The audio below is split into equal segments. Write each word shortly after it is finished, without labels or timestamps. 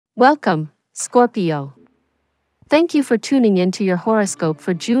Welcome, Scorpio. Thank you for tuning in to your horoscope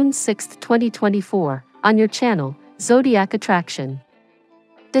for June 6, 2024, on your channel, Zodiac Attraction.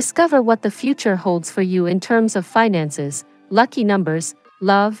 Discover what the future holds for you in terms of finances, lucky numbers,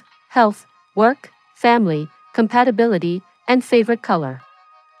 love, health, work, family, compatibility, and favorite color.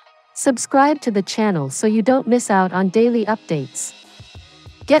 Subscribe to the channel so you don't miss out on daily updates.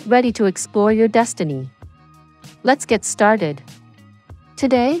 Get ready to explore your destiny. Let's get started.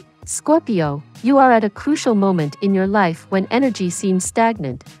 Today, Scorpio, you are at a crucial moment in your life when energy seems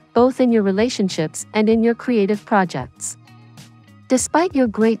stagnant, both in your relationships and in your creative projects. Despite your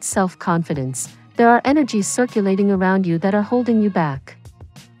great self-confidence, there are energies circulating around you that are holding you back.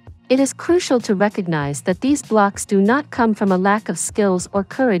 It is crucial to recognize that these blocks do not come from a lack of skills or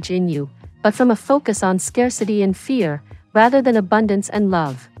courage in you, but from a focus on scarcity and fear, rather than abundance and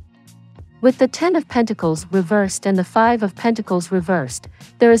love. With the 10 of Pentacles reversed and the 5 of Pentacles reversed,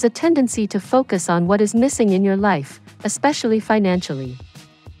 there is a tendency to focus on what is missing in your life, especially financially.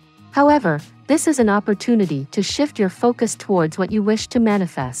 However, this is an opportunity to shift your focus towards what you wish to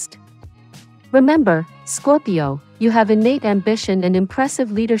manifest. Remember, Scorpio, you have innate ambition and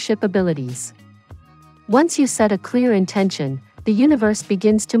impressive leadership abilities. Once you set a clear intention, the universe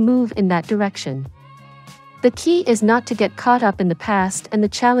begins to move in that direction. The key is not to get caught up in the past and the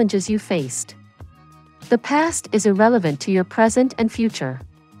challenges you faced. The past is irrelevant to your present and future.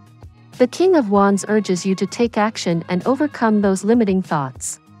 The King of Wands urges you to take action and overcome those limiting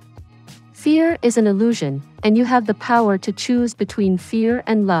thoughts. Fear is an illusion, and you have the power to choose between fear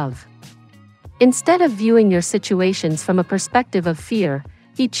and love. Instead of viewing your situations from a perspective of fear,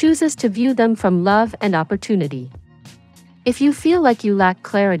 he chooses to view them from love and opportunity. If you feel like you lack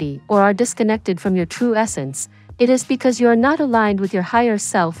clarity or are disconnected from your true essence, it is because you are not aligned with your higher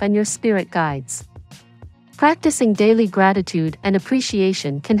self and your spirit guides. Practicing daily gratitude and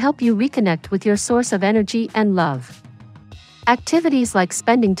appreciation can help you reconnect with your source of energy and love. Activities like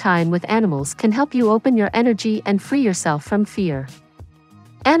spending time with animals can help you open your energy and free yourself from fear.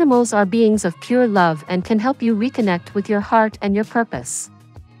 Animals are beings of pure love and can help you reconnect with your heart and your purpose.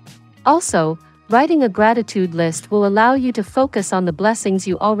 Also, writing a gratitude list will allow you to focus on the blessings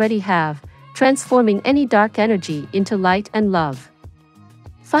you already have, transforming any dark energy into light and love.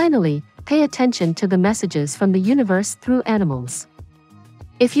 Finally, pay attention to the messages from the universe through animals.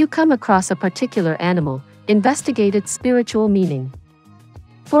 If you come across a particular animal, investigate its spiritual meaning.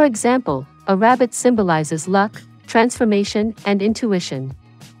 For example, a rabbit symbolizes luck, transformation, and intuition.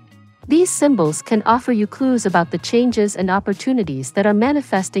 These symbols can offer you clues about the changes and opportunities that are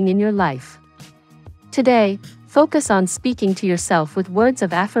manifesting in your life. Today, focus on speaking to yourself with words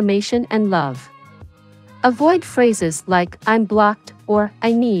of affirmation and love. Avoid phrases like, "I'm blocked," or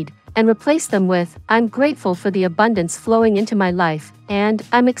 "I need," and replace them with, "I'm grateful for the abundance flowing into my life," and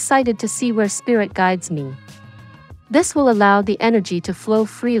 "I'm excited to see where spirit guides me." This will allow the energy to flow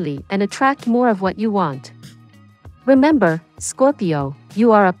freely and attract more of what you want. Remember, Scorpio,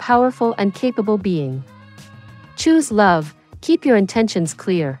 you are a powerful and capable being. Choose love, keep your intentions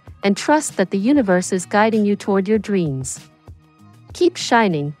clear, and trust that the universe is guiding you toward your dreams. Keep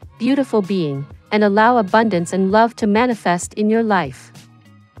shining, beautiful being, and allow abundance and love to manifest in your life.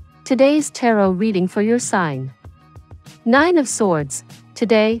 Today's tarot reading for your sign. 9 of Swords.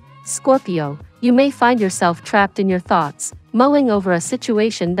 Today, Scorpio, you may find yourself trapped in your thoughts, mulling over a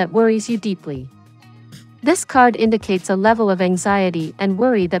situation that worries you deeply. This card indicates a level of anxiety and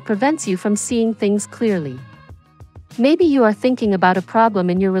worry that prevents you from seeing things clearly. Maybe you are thinking about a problem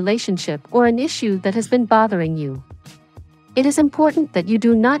in your relationship or an issue that has been bothering you. It is important that you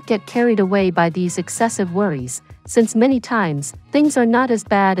do not get carried away by these excessive worries, since many times, things are not as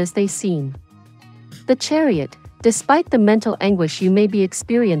bad as they seem. The Chariot, despite the mental anguish you may be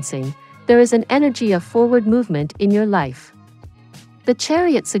experiencing, there is an energy of forward movement in your life. The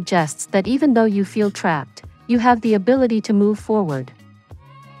Chariot suggests that even though you feel trapped, you have the ability to move forward.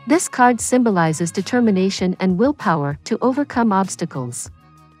 This card symbolizes determination and willpower to overcome obstacles.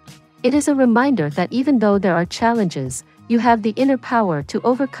 It is a reminder that even though there are challenges, you have the inner power to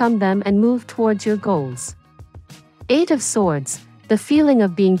overcome them and move towards your goals. 8 of Swords, the feeling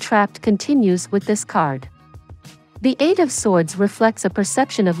of being trapped continues with this card. The 8 of Swords reflects a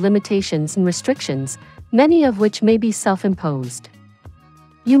perception of limitations and restrictions, many of which may be self-imposed.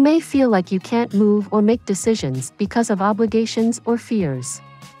 You may feel like you can't move or make decisions because of obligations or fears.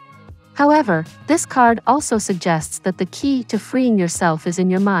 However, this card also suggests that the key to freeing yourself is in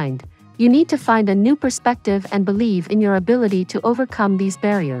your mind. You need to find a new perspective and believe in your ability to overcome these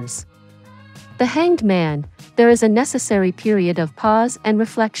barriers. The Hanged Man, there is a necessary period of pause and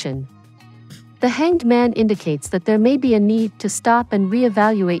reflection. The Hanged Man indicates that there may be a need to stop and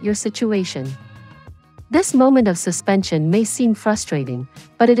reevaluate your situation. This moment of suspension may seem frustrating,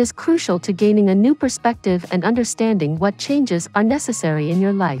 but it is crucial to gaining a new perspective and understanding what changes are necessary in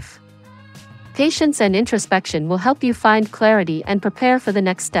your life. Patience and introspection will help you find clarity and prepare for the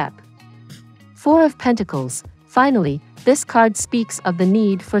next step. Four of Pentacles. Finally, this card speaks of the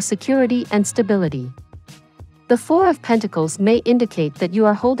need for security and stability. The Four of Pentacles may indicate that you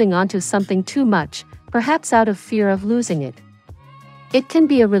are holding on to something too much, perhaps out of fear of losing it. It can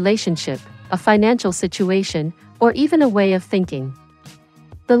be a relationship, a financial situation, or even a way of thinking.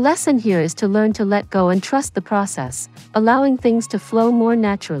 The lesson here is to learn to let go and trust the process, allowing things to flow more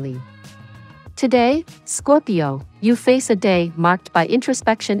naturally. Today, Scorpio, you face a day marked by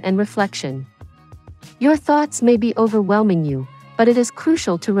introspection and reflection. Your thoughts may be overwhelming you, but it is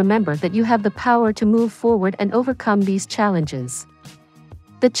crucial to remember that you have the power to move forward and overcome these challenges.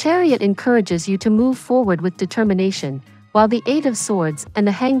 The Chariot encourages you to move forward with determination, while the Eight of Swords and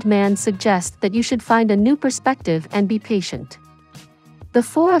the Hanged Man suggest that you should find a new perspective and be patient. The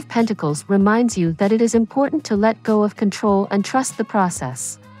Four of Pentacles reminds you that it is important to let go of control and trust the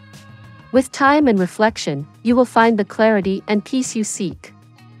process. With time and reflection, you will find the clarity and peace you seek.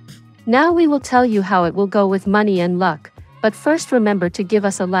 Now we will tell you how it will go with money and luck, but first remember to give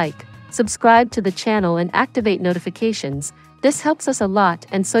us a like, subscribe to the channel and activate notifications. This helps us a lot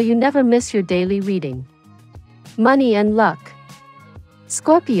and so you never miss your daily reading. Money and luck.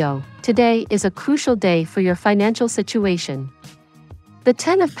 Scorpio, today is a crucial day for your financial situation. The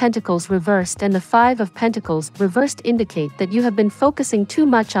Ten of Pentacles reversed and the Five of Pentacles reversed indicate that you have been focusing too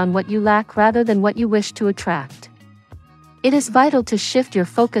much on what you lack rather than what you wish to attract. It is vital to shift your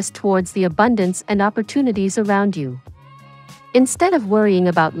focus towards the abundance and opportunities around you. Instead of worrying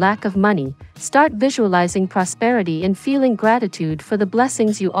about lack of money, start visualizing prosperity and feeling gratitude for the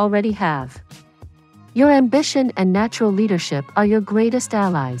blessings you already have. Your ambition and natural leadership are your greatest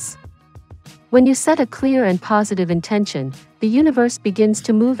allies. When you set a clear and positive intention, the universe begins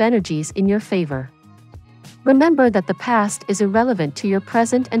to move energies in your favor. Remember that the past is irrelevant to your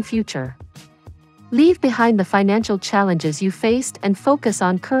present and future. Leave behind the financial challenges you faced and focus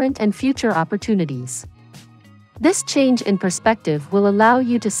on current and future opportunities. This change in perspective will allow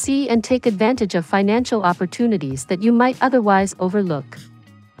you to see and take advantage of financial opportunities that you might otherwise overlook.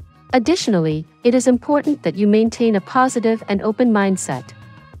 Additionally, it is important that you maintain a positive and open mindset.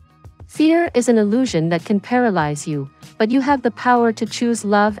 Fear is an illusion that can paralyze you, but you have the power to choose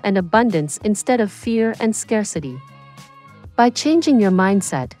love and abundance instead of fear and scarcity. By changing your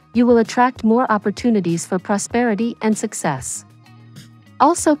mindset, you will attract more opportunities for prosperity and success.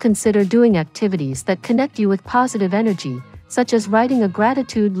 Also consider doing activities that connect you with positive energy, such as writing a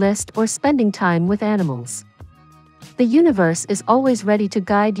gratitude list or spending time with animals. The universe is always ready to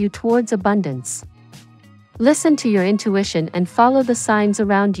guide you towards abundance. Listen to your intuition and follow the signs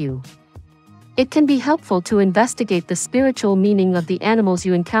around you. It can be helpful to investigate the spiritual meaning of the animals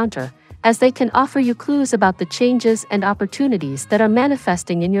you encounter, as they can offer you clues about the changes and opportunities that are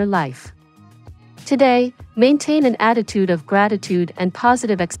manifesting in your life. Today, maintain an attitude of gratitude and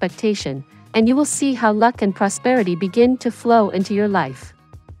positive expectation, and you will see how luck and prosperity begin to flow into your life.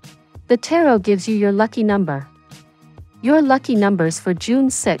 The tarot gives you your lucky number. Your lucky numbers for June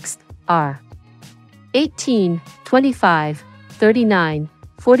 6th are 18, 25, 39,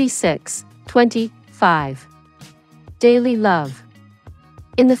 46, 25. Daily love.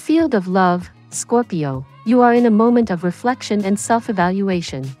 In the field of love, Scorpio, you are in a moment of reflection and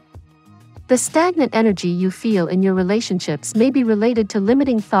self-evaluation. The stagnant energy you feel in your relationships may be related to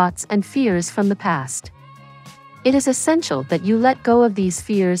limiting thoughts and fears from the past. It is essential that you let go of these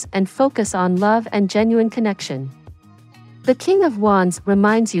fears and focus on love and genuine connection. The King of Wands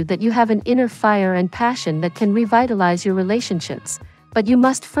reminds you that you have an inner fire and passion that can revitalize your relationships, but you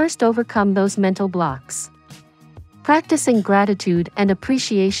must first overcome those mental blocks. Practicing gratitude and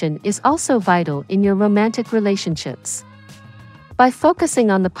appreciation is also vital in your romantic relationships. By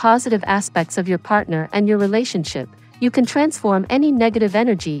focusing on the positive aspects of your partner and your relationship, you can transform any negative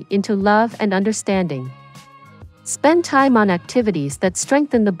energy into love and understanding. Spend time on activities that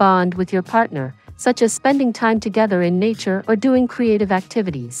strengthen the bond with your partner, such as spending time together in nature or doing creative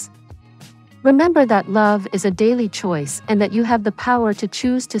activities. Remember that love is a daily choice and that you have the power to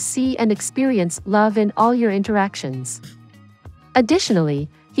choose to see and experience love in all your interactions. Additionally,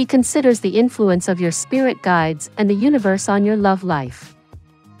 he considers the influence of your spirit guides and the universe on your love life.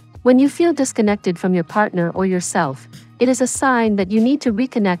 When you feel disconnected from your partner or yourself, it is a sign that you need to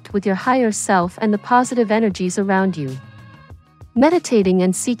reconnect with your higher self and the positive energies around you. Meditating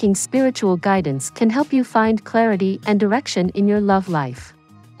and seeking spiritual guidance can help you find clarity and direction in your love life.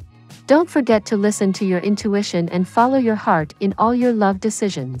 Don't forget to listen to your intuition and follow your heart in all your love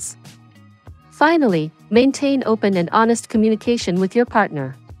decisions. Finally, maintain open and honest communication with your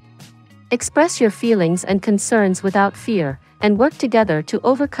partner. Express your feelings and concerns without fear, and work together to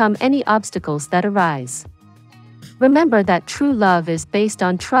overcome any obstacles that arise. Remember that true love is based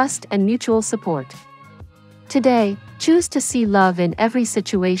on trust and mutual support. Today, choose to see love in every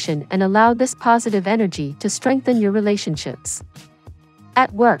situation and allow this positive energy to strengthen your relationships.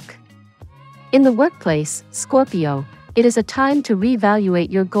 At work. In the workplace, Scorpio, it is a time to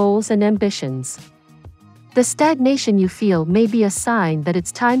reevaluate your goals and ambitions. The stagnation you feel may be a sign that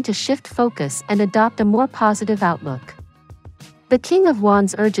it's time to shift focus and adopt a more positive outlook. The King of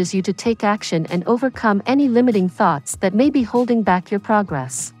Wands urges you to take action and overcome any limiting thoughts that may be holding back your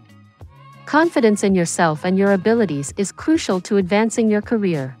progress. Confidence in yourself and your abilities is crucial to advancing your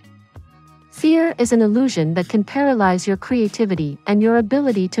career. Fear is an illusion that can paralyze your creativity and your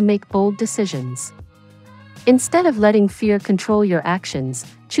ability to make bold decisions. Instead of letting fear control your actions,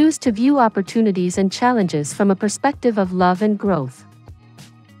 choose to view opportunities and challenges from a perspective of love and growth.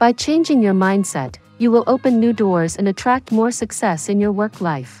 By changing your mindset, you will open new doors and attract more success in your work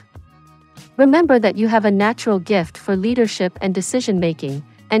life. Remember that you have a natural gift for leadership and decision-making,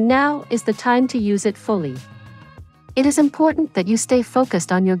 and now is the time to use it fully. It is important that you stay focused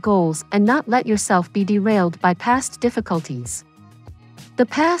on your goals and not let yourself be derailed by past difficulties. The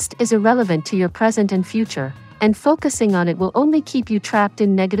past is irrelevant to your present and future, and focusing on it will only keep you trapped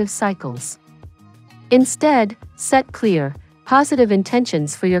in negative cycles. Instead, set clear, positive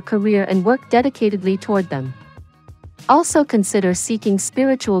intentions for your career and work dedicatedly toward them. Also consider seeking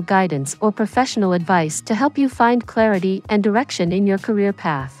spiritual guidance or professional advice to help you find clarity and direction in your career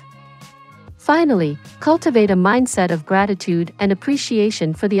path. Finally, cultivate a mindset of gratitude and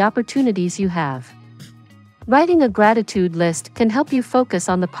appreciation for the opportunities you have. Writing a gratitude list can help you focus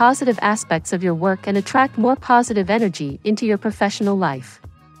on the positive aspects of your work and attract more positive energy into your professional life.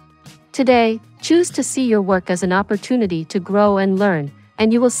 Today, choose to see your work as an opportunity to grow and learn,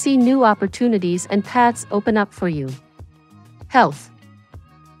 and you will see new opportunities and paths open up for you. Health.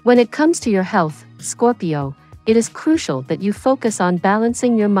 When it comes to your health, Scorpio, it is crucial that you focus on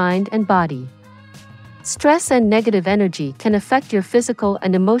balancing your mind and body. Stress and negative energy can affect your physical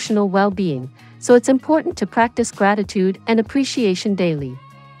and emotional well-being, so it's important to practice gratitude and appreciation daily.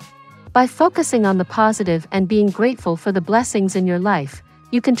 By focusing on the positive and being grateful for the blessings in your life,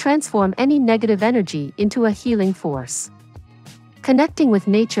 you can transform any negative energy into a healing force. Connecting with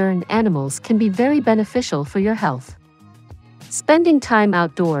nature and animals can be very beneficial for your health. Spending time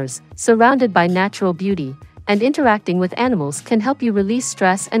outdoors, surrounded by natural beauty, and interacting with animals can help you release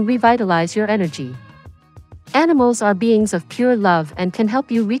stress and revitalize your energy. Animals are beings of pure love and can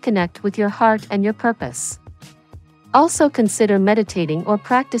help you reconnect with your heart and your purpose. Also consider meditating or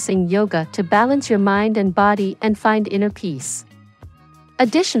practicing yoga to balance your mind and body and find inner peace.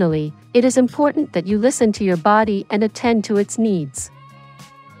 Additionally, it is important that you listen to your body and attend to its needs.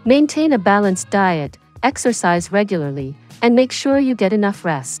 Maintain a balanced diet, exercise regularly, and make sure you get enough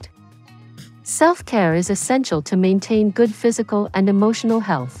rest. Self-care is essential to maintain good physical and emotional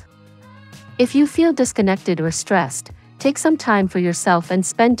health. If you feel disconnected or stressed, take some time for yourself and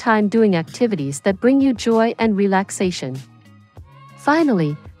spend time doing activities that bring you joy and relaxation.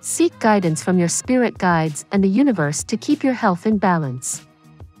 Finally, seek guidance from your spirit guides and the universe to keep your health in balance.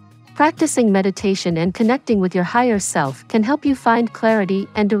 Practicing meditation and connecting with your higher self can help you find clarity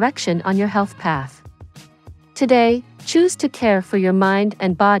and direction on your health path. Today, choose to care for your mind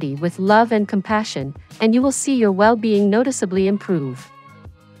and body with love and compassion, and you will see your well-being noticeably improve.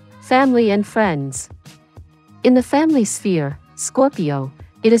 Family and friends. In the family sphere, Scorpio,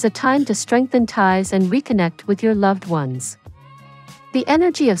 it is a time to strengthen ties and reconnect with your loved ones. The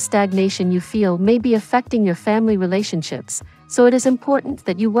energy of stagnation you feel may be affecting your family relationships, so it is important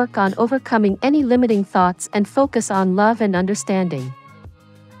that you work on overcoming any limiting thoughts and focus on love and understanding.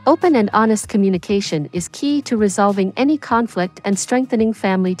 Open and honest communication is key to resolving any conflict and strengthening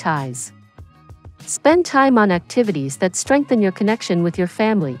family ties. Spend time on activities that strengthen your connection with your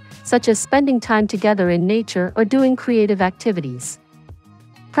family, such as spending time together in nature or doing creative activities.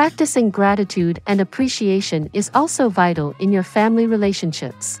 Practicing gratitude and appreciation is also vital in your family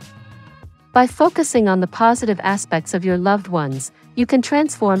relationships. By focusing on the positive aspects of your loved ones, you can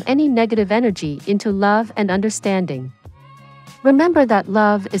transform any negative energy into love and understanding. Remember that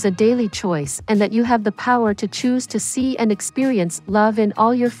love is a daily choice and that you have the power to choose to see and experience love in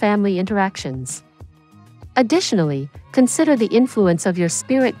all your family interactions. Additionally, consider the influence of your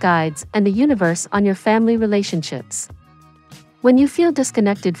spirit guides and the universe on your family relationships. When you feel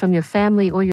disconnected from your family or your